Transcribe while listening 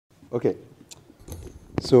Okay.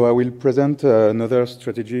 So I will present another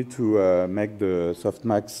strategy to make the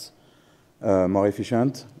softmax more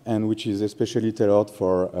efficient, and which is especially tailored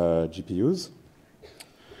for GPUs.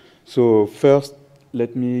 So first,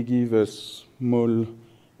 let me give a small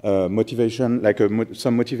motivation, like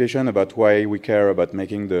some motivation about why we care about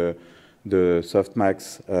making the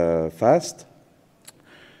softmax fast.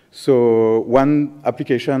 So one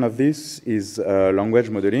application of this is language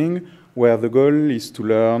modeling, where the goal is to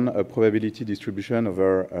learn a probability distribution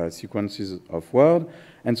over sequences of words.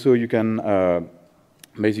 And so you can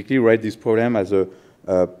basically write this problem as a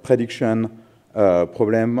prediction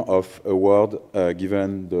problem of a word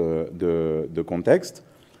given the context.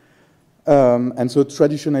 And so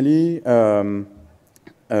traditionally,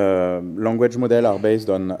 language models are based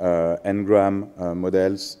on n-gram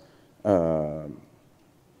models,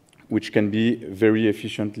 which can be very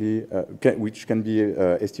efficiently,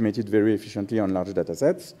 estimated very efficiently on large data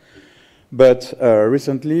sets. But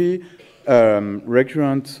recently,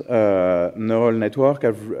 recurrent neural network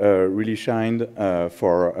have really shined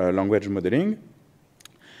for language modeling.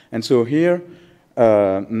 And so here,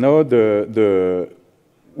 now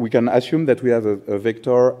we can assume that we have a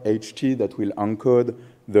vector ht that will encode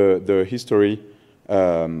the history,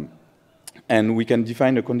 and we can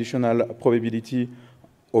define a conditional probability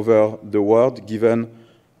over the word given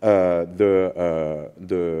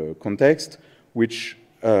the context, which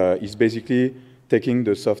is basically taking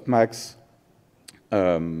the softmax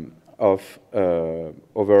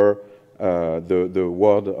over the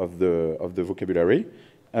word of the vocabulary,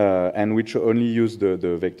 and which only use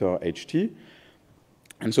the vector ht.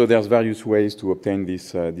 And so there's various ways to obtain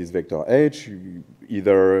this vector h,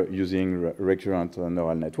 either using recurrent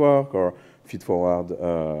neural network or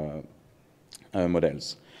feed-forward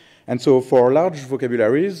models. And so for large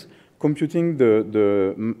vocabularies, computing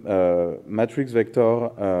the matrix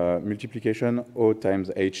vector multiplication O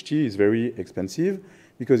times ht is very expensive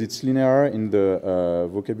because it's linear in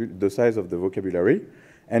the size of the vocabulary.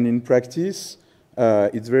 And in practice,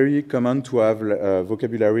 it's very common to have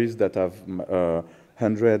vocabularies that have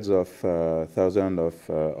hundreds of thousands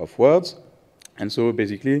of words. And so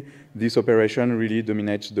basically, this operation really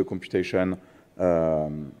dominates the computation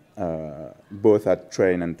both at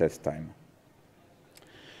train and test time.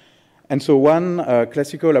 And so one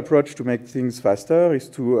classical approach to make things faster is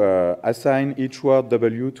to assign each word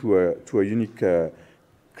W to a unique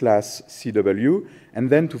class CW, and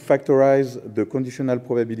then to factorize the conditional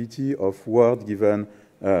probability of word given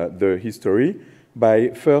the history by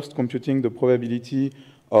first computing the probability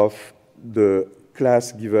of the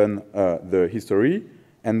class given the history,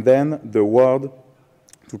 and then the word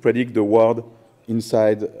to predict the word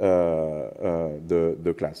inside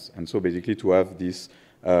the class. And so basically to have this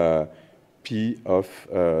P of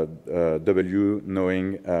W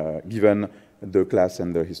knowing given the class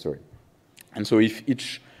and the history. And so if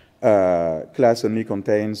each class only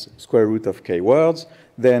contains square root of k words,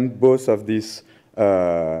 then both of these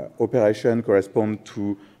operations correspond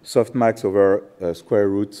to softmax over square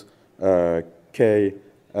root k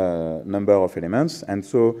number of elements. And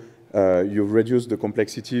so you've reduced the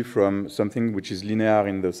complexity from something which is linear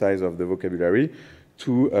in the size of the vocabulary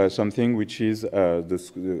to something which is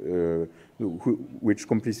which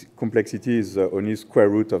complexity is only square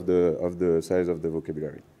root of the size of the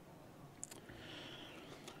vocabulary.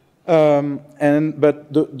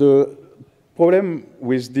 But the problem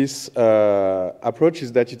with this approach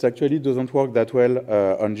is that it actually doesn't work that well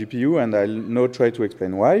on GPU, and I'll now try to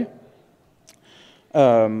explain why.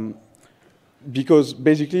 Because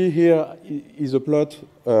basically here is a plot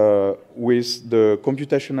with the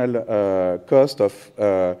computational cost of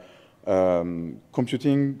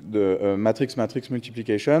computing the matrix-matrix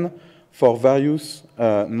multiplication for various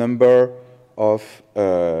number of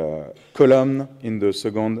columns in the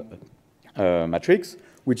second matrix,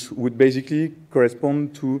 which would basically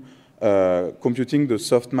correspond to computing the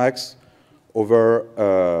softmax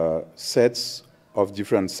over sets of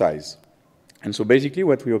different size. And so basically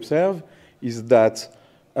what we observe is that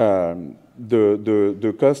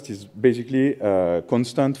the cost is basically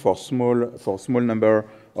constant for small number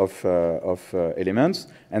of elements,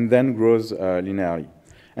 and then grows linearly.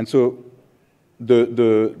 And so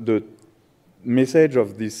the message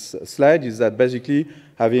of this slide is that basically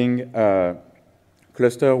having a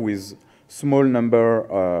cluster with small number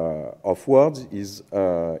of words is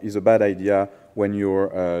a bad idea when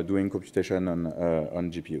you're doing computation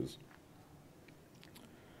on GPUs.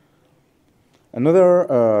 Another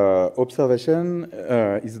observation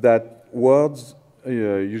is that words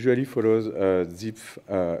usually follows a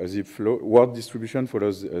zip flow. Word distribution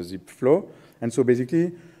follows a zip flow, and so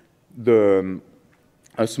basically the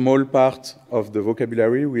a small part of the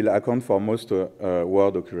vocabulary will account for most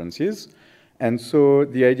word occurrences. And so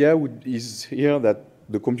the idea is here that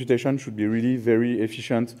the computation should be really very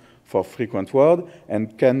efficient for frequent word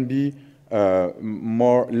and can be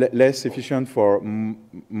less efficient for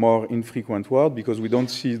more infrequent word because we don't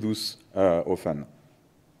see those often.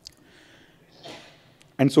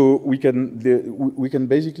 And so we can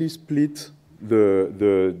basically split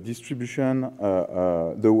the distribution,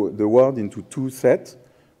 the word into two sets,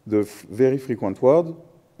 the very frequent word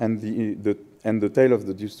and the tail of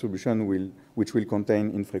the distribution which will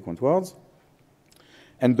contain infrequent words.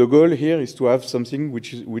 And the goal here is to have something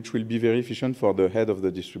which will be very efficient for the head of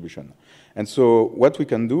the distribution. And so what we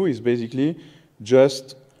can do is basically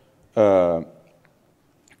just do a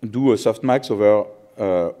softmax over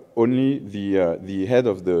only the head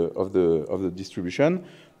of the distribution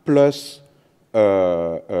plus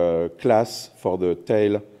a class for the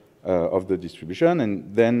tail of the distribution.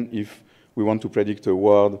 And then if we want to predict a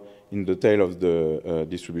word in the tail of the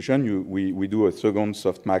distribution, we do a second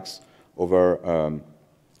softmax over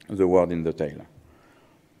the word in the tail.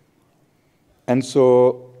 And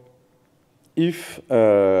so if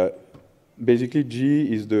basically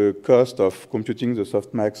G is the cost of computing the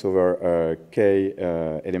softmax over K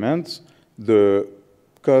elements, the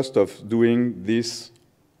cost of doing this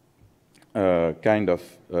kind of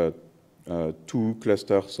two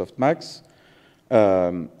cluster softmax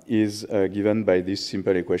is given by this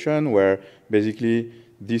simple equation where basically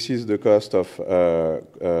this is the cost of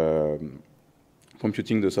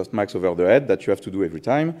computing the softmax over the head that you have to do every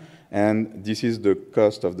time, and this is the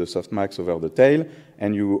cost of the softmax over the tail,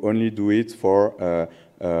 and you only do it for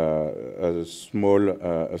a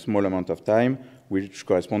small amount of time, which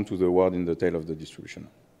corresponds to the word in the tail of the distribution.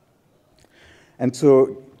 And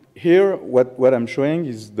so here, what I'm showing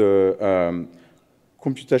is the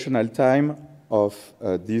computational time of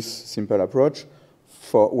this simple approach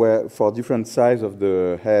for different size of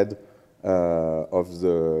the head of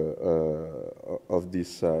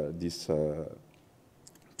these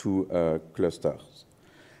two clusters.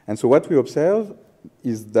 And so what we observe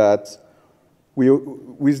is that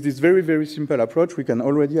with this very, very simple approach, we can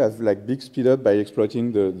already have like big speed up by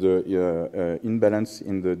exploiting the imbalance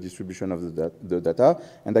in the distribution of the data.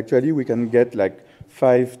 And actually, we can get like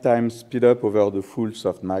 5 times speed up over the full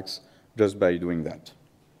softmax just by doing that.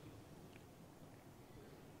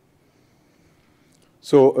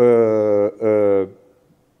 So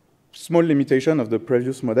small limitation of the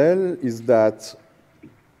previous model is that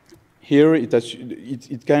here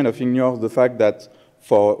it kind of ignores the fact that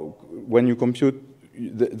for when you compute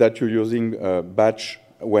that you're using a batch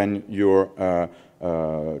when you're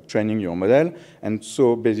training your model, and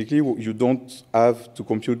so basically you don't have to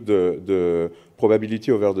compute the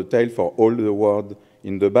probability over the tail for all the words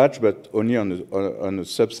in the batch, but only on a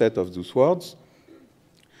subset of those words.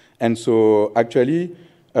 And so actually,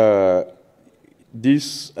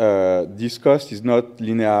 this cost is not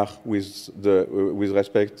linear with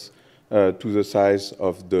respect to the size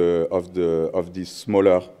of this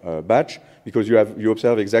smaller batch, because you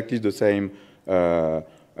observe exactly the same the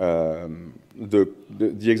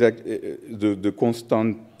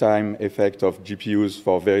constant time effect of GPUs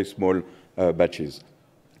for very small batches.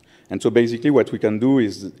 And so basically, what we can do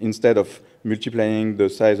is instead of multiplying the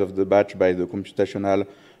size of the batch by the computational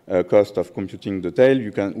cost of computing the tail,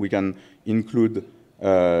 we can include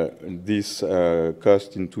this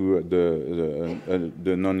cost into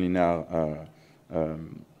the nonlinear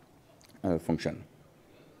function.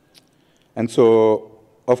 And so,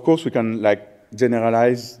 of course, we can like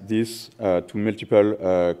generalize this to multiple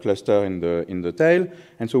clusters in the tail.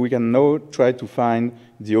 And so we can now try to find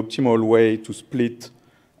the optimal way to split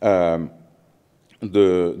the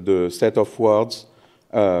set of words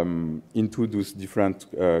into those different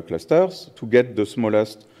clusters to get the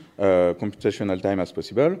smallest computational time as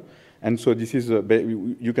possible. And so this is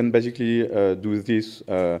you can basically do this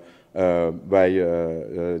by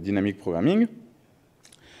dynamic programming.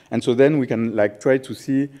 And so then we can like try to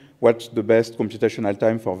see what's the best computational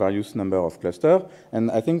time for various number of clusters.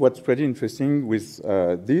 And I think what's pretty interesting with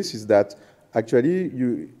this is that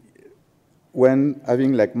actually when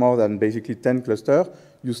having like more than basically 10 clusters,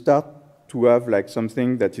 you start to have like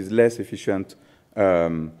something that is less efficient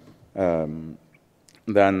than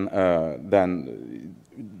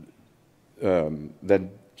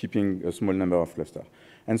keeping a small number of clusters.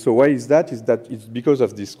 And so why is that? Is that it's because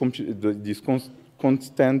of this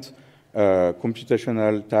constant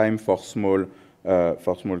computational time for small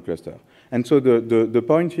cluster. And so the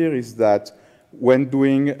point here is that when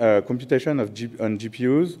doing computation on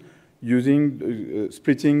GPUs, using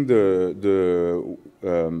splitting the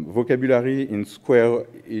vocabulary in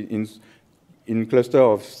in cluster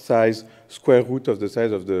of size square root of the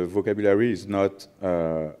size of the vocabulary is not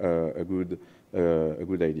a good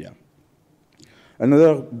idea.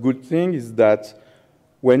 Another good thing is that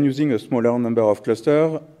when using a smaller number of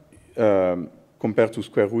clusters, compared to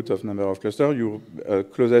square root of number of clusters, you're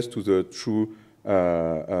closest to the true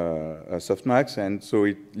softmax, and so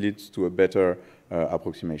it leads to a better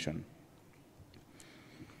approximation.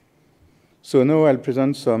 So now I'll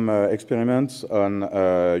present some experiments on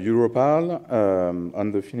Europarl,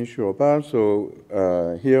 on the Finnish Europarl. So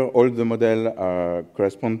here all the model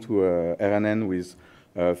correspond to RNN with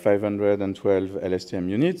 512 LSTM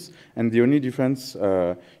units, and the only difference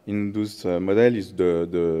in those model is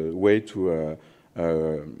the way to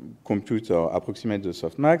compute or approximate the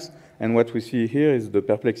softmax. And what we see here is the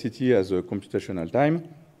perplexity as a computational time.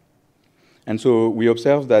 And so we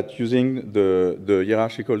observe that using the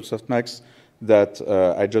hierarchical softmax that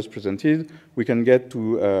I just presented, we can get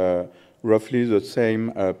to roughly the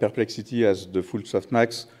same perplexity as the full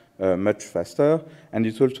softmax much faster. And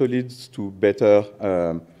it also leads to better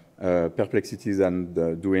perplexity than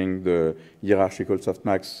doing the hierarchical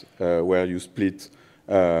softmax where you split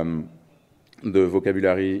the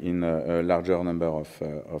vocabulary in a larger number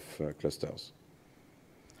of clusters.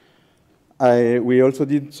 We also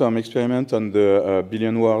did some experiment on the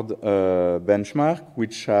billion word benchmark,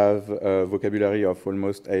 which have a vocabulary of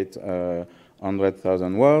almost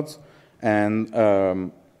 800,000 words.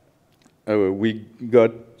 And we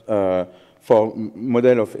got, for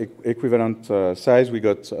model of equivalent size, we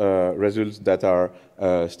got results that are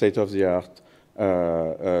state-of-the-art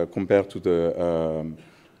compared to the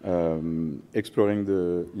exploring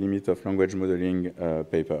the limit of language modeling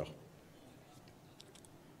paper.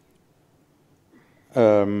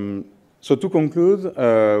 So to conclude,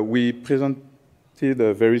 we presented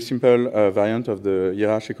a very simple variant of the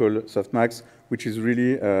hierarchical softmax, which is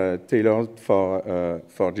really tailored for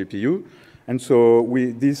GPU. And so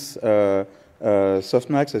this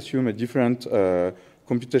softmax assume a different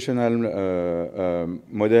computational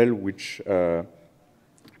model, which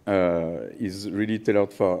is really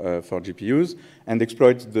tailored for GPUs, and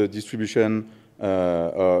exploits the distribution,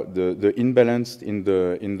 the imbalance in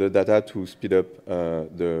the data to speed up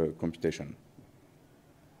the computation.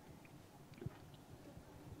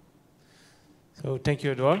 So thank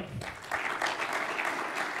you, Edouard.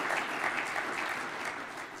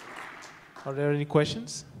 Are there any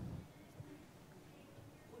questions?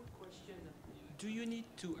 One question. Do you need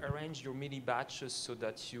to arrange your mini batches so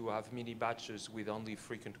that you have mini batches with only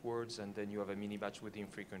frequent words and then you have a mini batch with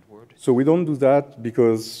infrequent word? So we don't do that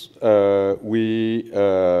because we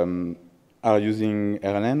are using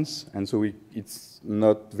RNNs, and so it's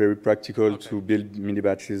not very practical to build mini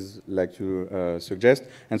batches like you suggest.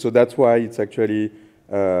 And so that's why it's actually,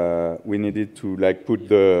 we needed to like put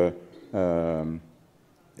the,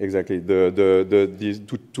 exactly,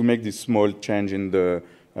 to make this small change in the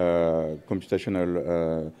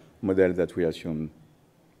computational model that we assumed.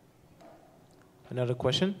 Another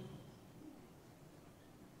question?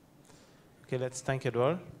 Okay, let's thank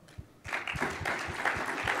Edouard.